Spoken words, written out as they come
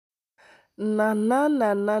Nelisa.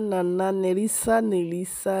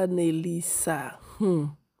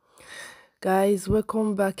 Guys,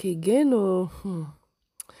 welcome back again.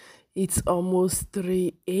 It's almost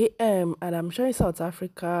 3 a.m. and I'm sure in South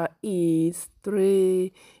Africa it's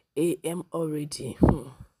 3 a.m. already.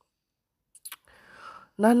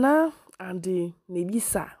 Nana and the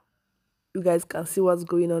Nelisa. You guys can see what's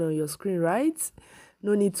going on your screen, right?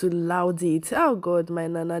 No need to loud it. Oh God, my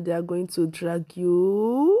Nana, they are going to drag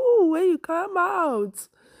you when you come out.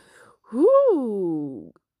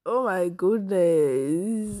 Whoo! Oh my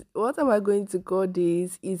goodness. What am I going to call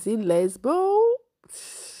this? Is it lesbo?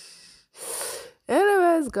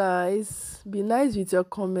 Anyways, guys, be nice with your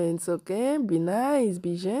comments, okay? Be nice,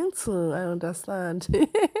 be gentle. I understand.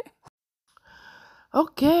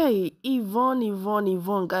 Okay,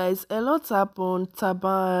 Yvonne, guys. A lot happened.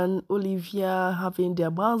 Thabang, Olivia having their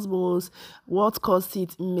balls. What caused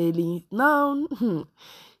it? Melly. Now,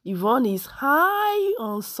 Yvonne is high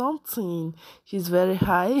on something. She's very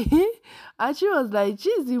high. And she was like,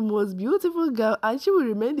 she's the most beautiful girl. And she will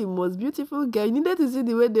remain the most beautiful girl. You needed to see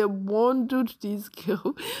the way they bundled this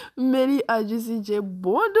girl. Melly and J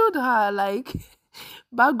bundled her like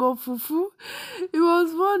bag of fufu. It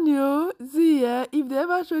was funny, oh. See, if they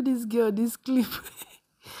ever show this girl this clip,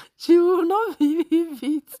 she will not believe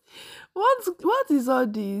it. What is all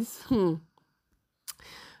this?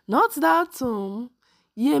 Not that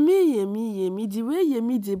Yemi, the way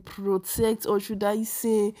Yemi they protect, or should I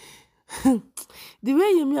say, the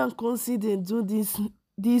way Yemi and Khosi they do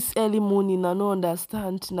this early morning, I no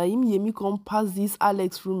understand. Na Yemi come pass this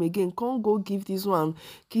Alex room again, come go give this one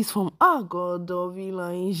kiss from God of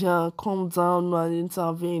Elijah, come down and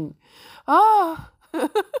intervene. Ah,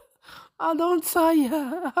 I don't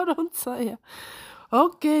tire. I don't tire.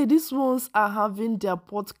 Okay, these ones are having their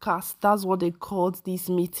podcast. That's what they called this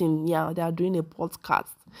meeting. Yeah, they are doing a podcast.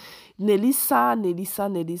 Nelisa,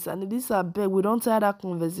 beg, we don't tire that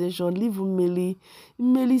conversation. Leave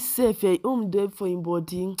Meli safe. Yeah, home there for him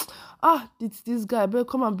body. This guy, beg,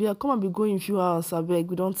 come and be going in few hours. I beg,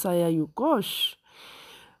 we don't tire you. Gosh.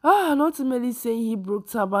 Not Meli saying he broke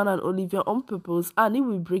Thabang and Olivia on purpose, and he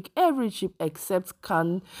will break every chip except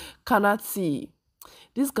Kanati.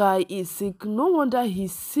 This guy is sick. No wonder he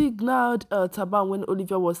signaled Thabang when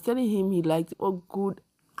Olivia was telling him he liked. Oh, good.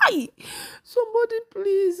 Somebody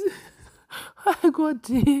please. I got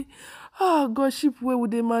the. Gossip. Where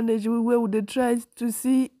would they manage? Where would they try to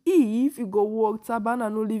see if you go walk Thabang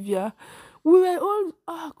and Olivia? We were all.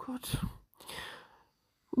 God.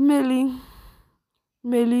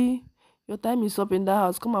 Melly, your time is up in that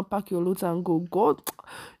house. Come and pack your loot and go. God,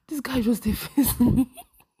 this guy just defaced me.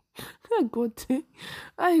 I got it.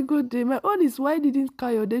 My own is, why didn't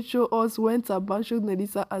Kayode show us when Thabang showed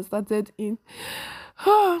Nelisa and started in?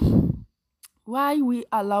 Why we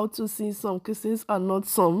allowed to see some kissings and not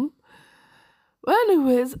some? Well,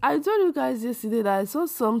 anyways, I told you guys yesterday that I saw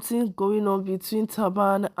something going on between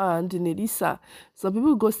Thabang and Nelisa. Some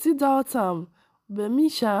people go sit down, but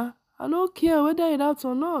Misha, I don't care whether it out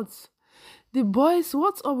or not. The boys,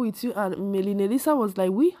 what's up with you and Melly? Nelisa was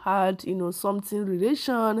like, we had, something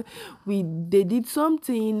relation. They did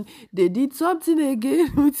something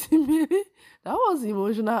again with Melly. That was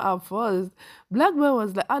emotional at first. Black Boy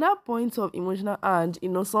was like, at that point of emotional and,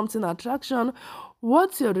 something attraction,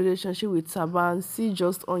 what's your relationship with Thabang? See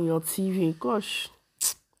just on your TV. Gosh.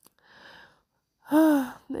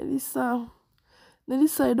 Nelisa,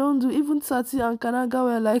 I don't do. Even Tati and Kanaga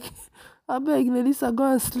were like, I beg Nelisa, go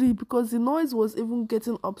and sleep, because the noise was even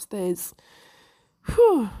getting upstairs.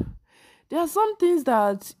 Whew. There are some things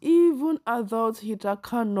that even adult heater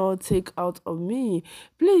cannot take out of me.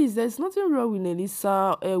 Please, there's nothing wrong with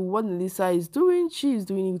Nelisa. What Nelisa is doing, she is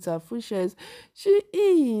doing it with her foolishness. She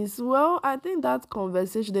is. Well, I think that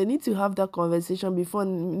conversation, they need to have that conversation before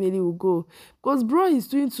Nelly will go. Because bro is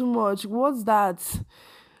doing too much. What's that?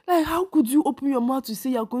 Like, how could you open your mouth to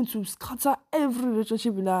say you're going to scatter every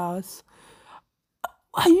relationship in the house?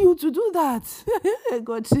 Are you to do that?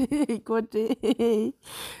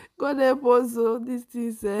 God help us, these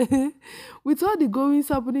things. With all the goings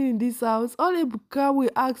happening in this house, all Ebuka will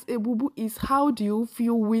ask Ebubu is, how do you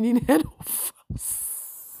feel winning head of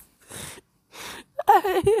house?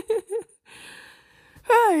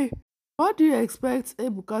 Hey, what do you expect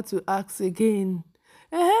Ebuka to ask again?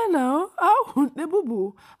 Now,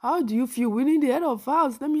 Ebubu, how do you feel winning the head of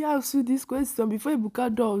house? Let me ask you this question before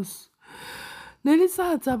Ebuka does.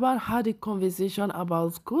 Nelisa and Thabang had a conversation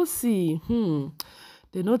about Khosi.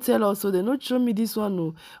 They not tell us, so they not show me this one.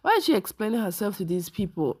 No. Why is she explaining herself to these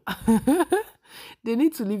people? They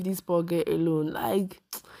need to leave this poor girl alone. Like,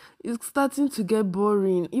 It's starting to get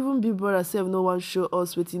boring. Even Big Brother sef no one show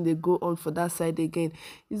us wetin dey go on for that side again.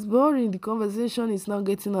 It's boring. The conversation is now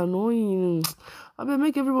getting annoying. Abeg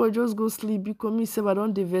make everybody just go sleep because me sef I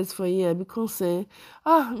don dey vex for here because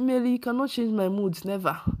Mary, you cannot change my mood,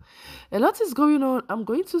 never. A lot is going on. I'm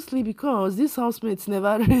going to sleep because these housemates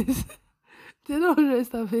never rest. They don't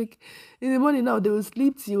rest awake. In the morning now, they will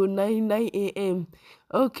sleep till 9 a.m.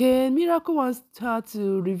 Okay, Miracle wants her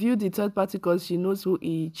to review the third party because she knows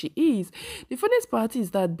she is. The funniest part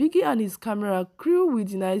is that Biggie and his camera crew will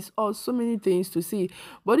deny us so many things to see,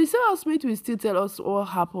 but the same housemate will still tell us what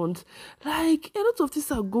happened. Like, a lot of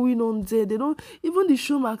things are going on there. They don't, even the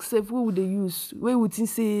showmax self, what would they use? Where would they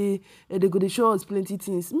say they go, they show us plenty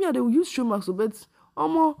things? Me, they will use showmax, so but, I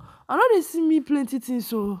know they see me plenty things,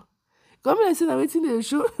 so. Come like say na wetin dey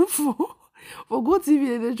show for GoTV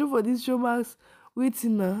dem dey show for dis showmax.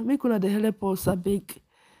 Wetin na? Make una dey help us abeg.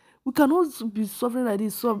 We cannot be suffering like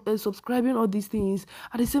this, subscribing all these things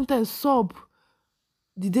at the same time sub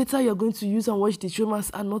the data you're going to use and watch the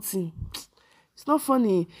showmax and nothing. It's not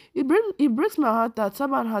funny. It breaks my heart that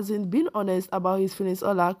Thabang hasn't been honest about his feelings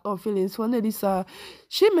or lack of feelings for Nelisa.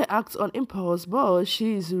 She may act on impulse, but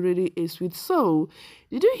she is really a sweet soul.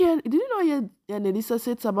 Did you know yet Nelisa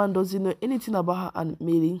said Thabang doesn't know anything about her and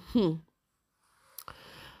Mary?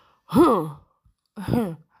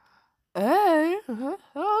 Hey,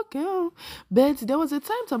 okay. But there was a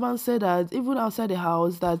time Thabang said that even outside the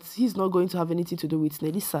house that he's not going to have anything to do with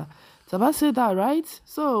Nelisa. Thabang said that, right?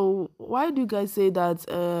 So why do you guys say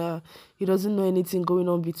that he doesn't know anything going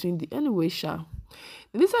on between the anyway, Sha?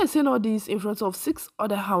 Nelisa is saying all this in front of 6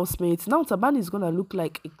 other housemates. Now Thabang is gonna look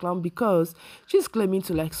like a clown because she's claiming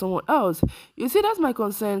to like someone else. You see, that's my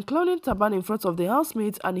concern. Clowning Thabang in front of the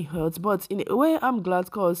housemates and it hurts, but in a way I'm glad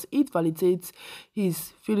because it validates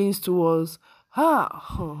his feelings towards her.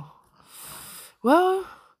 Well,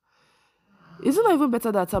 it's not even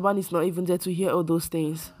better that Thabang is not even there to hear all those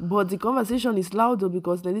things. But the conversation is loud though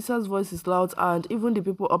because Nelisa's voice is loud and even the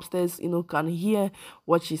people upstairs, can hear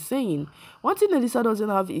what she's saying. One thing Nelisa doesn't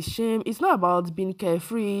have is shame. It's not about being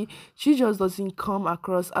carefree. She just doesn't come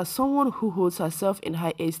across as someone who holds herself in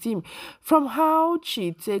high esteem. From how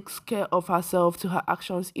she takes care of herself to her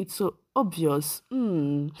actions, it's so obvious.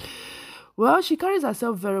 Well, she carries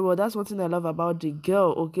herself very well. That's one thing I love about the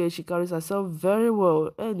girl, okay? She carries herself very well.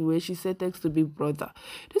 Anyway, she said thanks to Big Brother.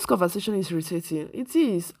 This conversation is irritating. It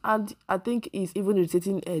is. And I think it's even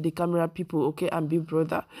irritating the camera people, okay, and Big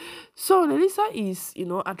Brother. So, Nelisa is,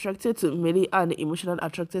 attracted to Melly and emotionally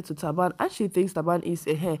attracted to Thabang. And she thinks Thabang is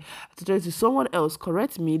attracted to someone else.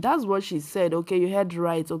 Correct me. That's what she said, okay? You heard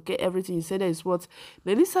right, okay? Everything you said is what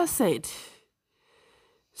Nelisa said.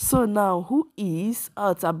 So now, who is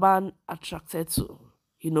Thabang attracted to,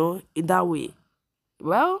 in that way?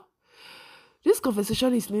 Well, this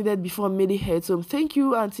conversation is needed before Mary heads home. Thank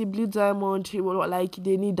you, Auntie Blue Diamond. Like,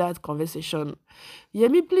 they need that conversation.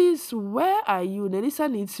 Yemi, please, where are you? Nelisa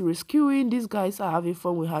needs rescuing. These guys are having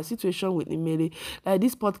fun with her situation with Mary. Like,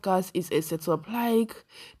 this podcast is a setup. Like,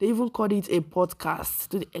 they even called it a podcast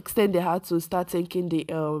to the extent they had to start thinking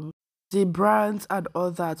the brands and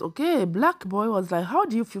all that. Okay, Black Boy was like, how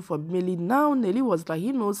do you feel for Nelly? Now Nelly was like,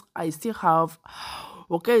 he knows I still have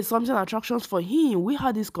something attractions for him. We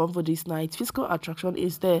had this convo this night. Physical attraction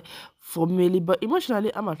is there for Nelly, but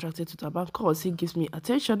emotionally I'm attracted to Thabang because he gives me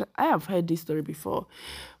attention. I have heard this story before.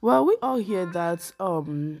 Well, we all hear that all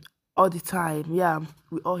the time. Yeah,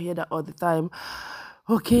 we all hear that all the time.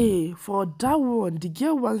 Okay, for that one, the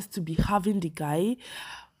girl wants to be having the guy.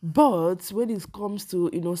 But when it comes to,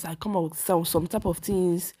 so I come out with some type of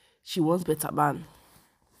things, she wants better man.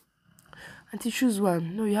 And to choose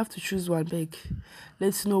one. No, you have to choose one, beg.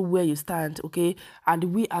 Let's know where you stand, okay?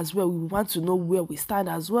 And we as well, we want to know where we stand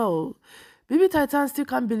as well. Baby Titan still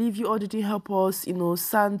can't believe you all didn't help us,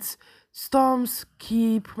 Storms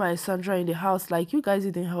keep my Sandra in the house. Like, you guys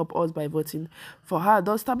didn't help us by voting for her.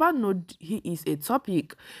 Does Thabang know he is a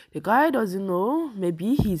topic? The guy doesn't know.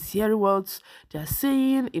 Maybe he's hearing what they're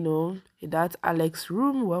saying, in that Alex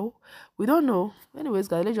room. Well, we don't know. Anyways,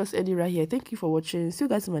 guys, let's just end it right here. Thank you for watching. See you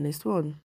guys in my next one.